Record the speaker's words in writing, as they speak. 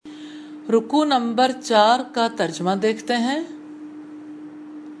رکوع نمبر 4 کا ترجمہ دیکھتے ہیں۔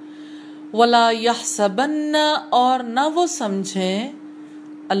 وَلَا يَحْسَبَنَّ اور نہ وہ سمجھیں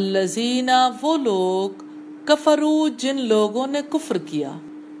الَّذِينَ وہ لوگ کفروا جن لوگوں نے کفر کیا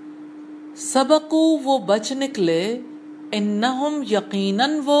سبقوا وہ بچ نکلے انہم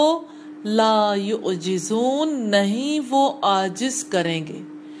یقیناً وہ لا یعجزون نہیں وہ عاجز کریں گے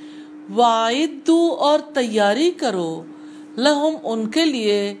وَأَعِدُّوا اور تیاری کرو لہم ان کے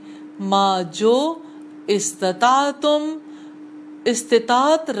لیے ما جو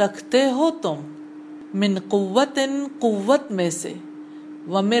استطاعت رکھتے ہو تم من قوت قوت میں سے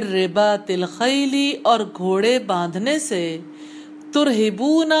ومن رباط الخیل اور گھوڑے باندھنے سے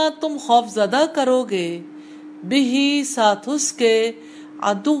ترہبون تم خوف زدہ کرو گے بہی ساتھ اس کے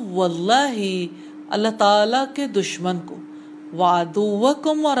عدو اللہ اللہ تعالی کے دشمن کو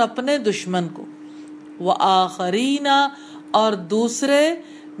وعدوکم اور اپنے دشمن کو وآخرین اور دوسرے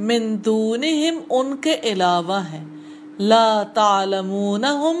من دونہم ان کے علاوہ ہیں لا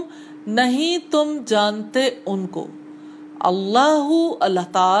تعلمونہم نہیں تم جانتے ان کو اللہ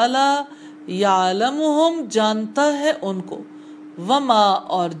تعالی یعلمہم جانتا ہے ان کو وما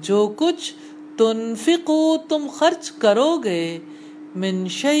اور جو کچھ تنفقو تم خرچ کرو گے من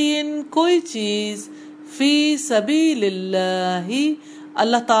شیئن کوئی چیز فی سبیل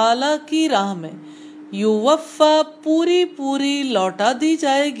اللہ تعالی کی راہ میں یوفا پوری لوٹا دی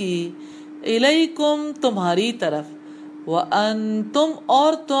جائے گی الیکم تمہاری طرف وانتم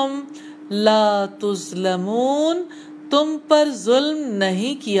اور تم لا تظلمون تم پر ظلم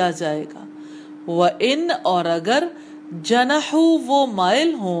نہیں کیا جائے گا وان اور اگر جنحوا وہ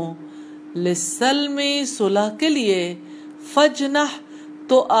مائل ہوں للسلم صلح کے لیے فجنح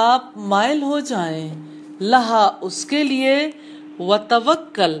تو آپ مائل ہو جائیں لہا اس کے لیے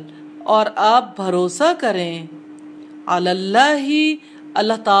وتوکل اور آپ بھروسہ کریں علی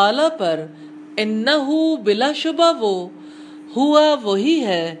اللہ تعالی پر انہو بلا شبہ وہ ہوا وہی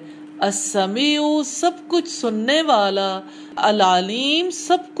ہے السمیع سب کچھ سننے والا العلیم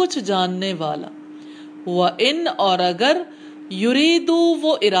سب کچھ جاننے والا وَإِنْ اور اگر یریدو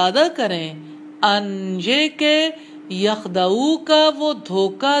وہ ارادہ کریں ان یہ کہ یخدعوک وہ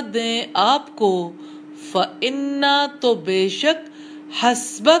دھوکہ دیں آپ کو فَإِنَّ تو بے شک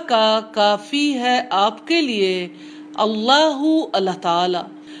حسبک کافی ہے آپ کے لیے اللہ تعالی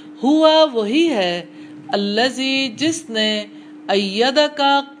ہوا وہی ہے الذی جس نے ایدک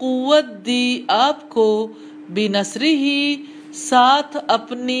قوت دی آپ کو بنصرہ ساتھ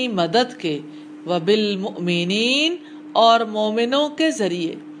اپنی مدد کے وبالمؤمنین اور مومنوں کے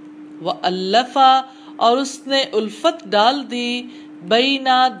ذریعے وَأَلَّفَ اور اس نے الفت ڈال دی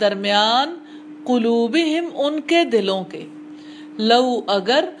بینا درمیان قلوبہم ان کے دلوں کے لو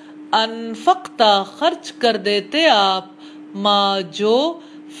اگر انفقتا خرچ کر دیتے آپ ما جو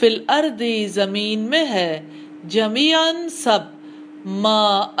فی الارض زمین میں ہے جمیعاً سب ما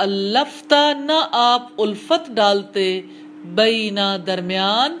الفتا نہ آپ الفت ڈالتے بینا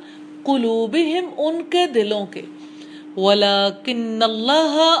درمیان قلوبہم ان کے دلوں کے ولیکن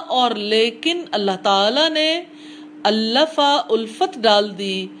اللہ اور لیکن اللہ تعالی نے الفا الفت ڈال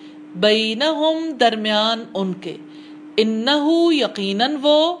دی بینہم درمیان ان کے انہو یقیناً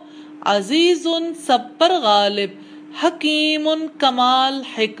وہ عزیز سب پر غالب حکیم کمال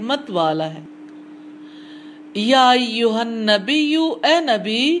حکمت والا ہے یا ایہا النبی اے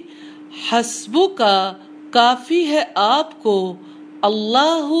نبی حسبک کافی ہے آپ کو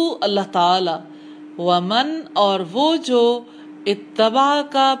اللہ تعالی ومن اور وہ جو اتبع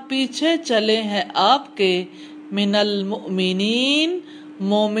کا پیچھے چلے ہیں آپ کے من المؤمنین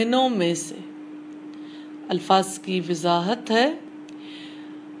مومنوں میں سے الفاظ کی وضاحت ہے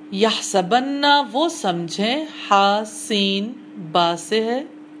یحسبن وہ سمجھیں ہا سین با سے ہے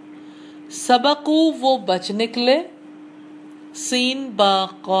سبقو وہ بچ نکلے سین با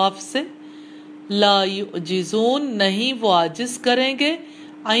قاف سے لا یعجزون نہیں وہ عاجز کریں گے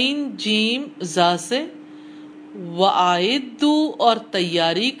عین جیم زا سے وَأَعِدُّوا اور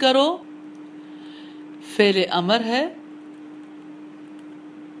تیاری کرو فعل امر ہے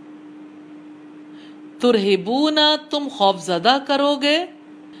ترہبون تم خوف زدہ کرو گے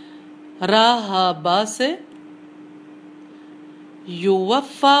راہ با سے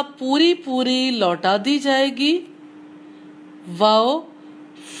یوفا پوری لوٹا دی جائے گی واو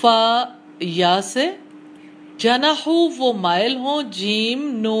فا یا سے جنحو وہ مائل ہوں جیم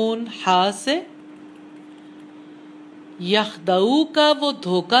نون ہا سے یخدعو کا وہ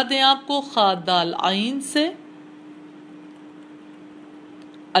دھوکہ دیں آپ کو خا دال عین سے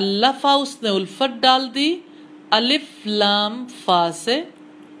الفا اس نے الفت ڈال دی الف لام فا سے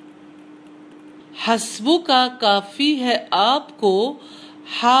حسبو کا کافی ہے آپ کو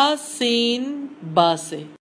ہا سین با سے.